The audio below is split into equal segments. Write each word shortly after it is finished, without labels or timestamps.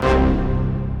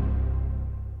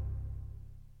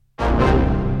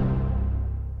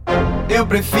Eu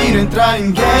prefiro entrar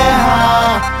em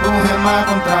guerra ou remar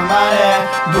contra a maré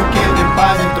do que ter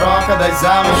paz em troca das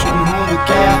armas que o mundo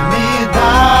quer me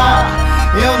dar.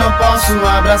 Eu não posso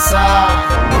abraçar.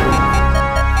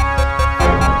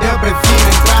 Eu prefiro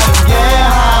entrar em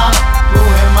guerra ou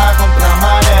remar contra a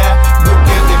maré do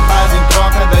que ter paz em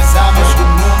troca das armas que o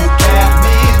mundo quer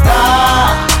me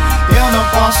dar. Eu não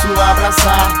posso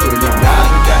abraçar. Tô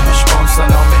ligado que a responsa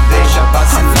não me deixa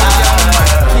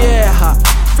vacilar. Guerra,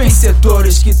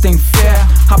 vencedores que têm fé,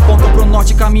 apontam pro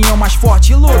norte, caminham mais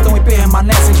forte, lutam e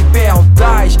permanecem de pé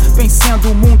audaz,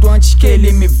 vencendo o mundo antes que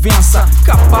ele me vença.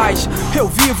 Capaz, eu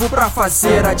vivo pra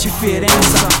fazer a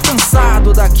diferença,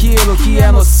 cansado daquilo que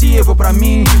é nocivo pra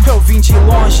mim. Eu vim de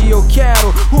longe e eu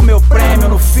quero o meu prêmio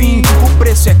no fim. O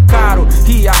preço é caro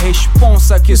e a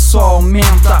responsa que só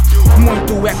aumenta.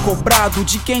 Muito é cobrado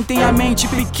de quem tem a mente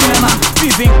pequena.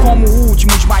 Vivem como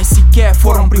últimos, mas sequer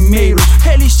foram primeiros.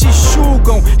 Eles te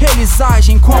julgam, eles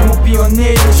agem como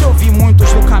pioneiros. Eu vi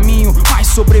muitos no caminho, mas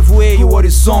sobrevoei o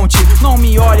horizonte. Não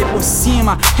me olhe por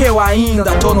cima, eu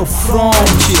ainda tô no front.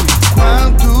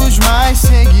 Quantos mais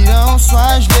seguirão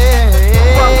suas leis?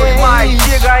 Quantos mais?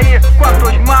 Diga aí,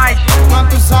 quantos mais?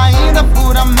 Quantos ainda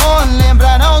por amor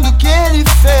lembrarão do que ele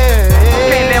fez?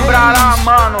 Quem lembrará,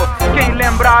 mano? Quem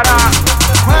lembrará?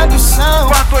 Quantos são?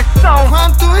 Quantos são?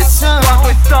 Quantos são?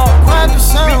 Quantos são? Quantos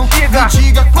são? Me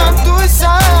diga quantos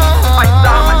são. As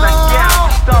armas da guerra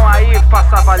estão aí,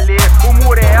 faça valer. O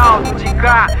muro é alto,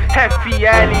 diga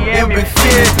FLMP. Eu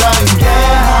prefiro entrar em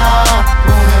guerra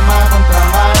ou remar contra a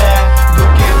maré do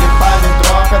que ter paz em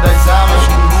troca das armas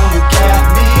que o mundo quer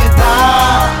me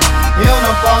dar. Eu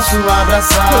não posso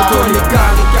abraçar. Eu tô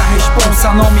ligado que a responsa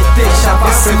não me deixa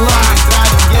vacilar. Eu prefiro entrar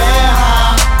em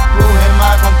guerra ou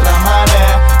remar contra a maré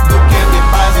do que ter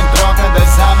paz em troca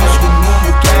das armas que o mundo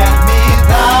quer me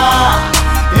dar.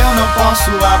 Eu não posso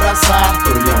abraçar.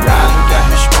 Tô ligado que a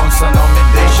responsa não me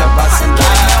deixa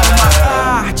vacilar.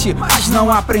 Arte, mas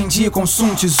não aprendi com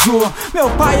Sun Tzu. Meu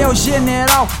pai é o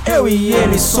general, eu e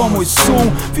ele somos um.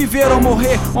 Viver ou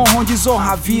morrer, honra ou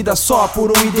desonra a vida só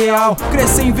por um ideal.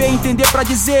 Crescer em ver, entender pra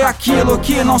dizer aquilo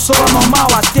que não sou anormal.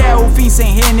 Até o fim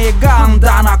sem renegar,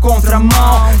 andar na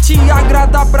contramão. Te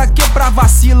agradar pra quê? Pra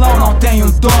vacilão, não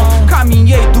tenho dom.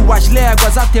 Caminhei 2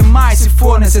 léguas, até mais se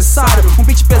for necessário. Um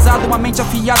beat pesado, uma mente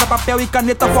afiada, papel e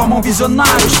caneta formam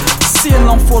visionários. Se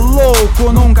não for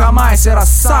louco, nunca mais será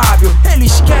sábio.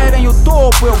 Eles querem o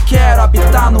topo, eu quero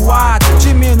habitar no átrio.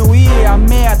 Diminuir a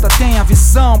meta, tem a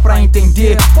visão pra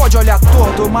entender. Pode olhar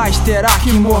torto, mas terá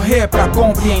que morrer pra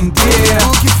compreender.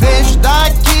 O que vejo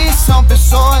daqui são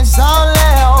pessoas ao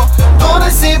léu,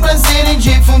 todas sem prazer em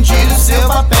difundir o seu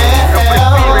papel. Eu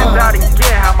prefiro entrar em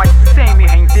guerra, mas sem me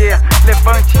render.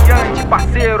 Levante e ande,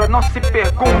 parceiro, não se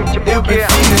pergunte por quê. Eu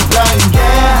prefiro entrar em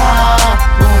guerra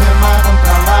ou remar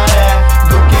contra a maré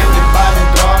do que ter paz em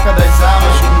troca das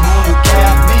armas que o mundo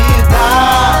quer me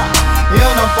dar.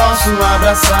 Eu não posso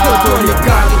abraçar. Eu tô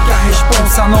ligado que a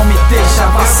responsa não me deixa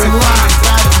vacilar.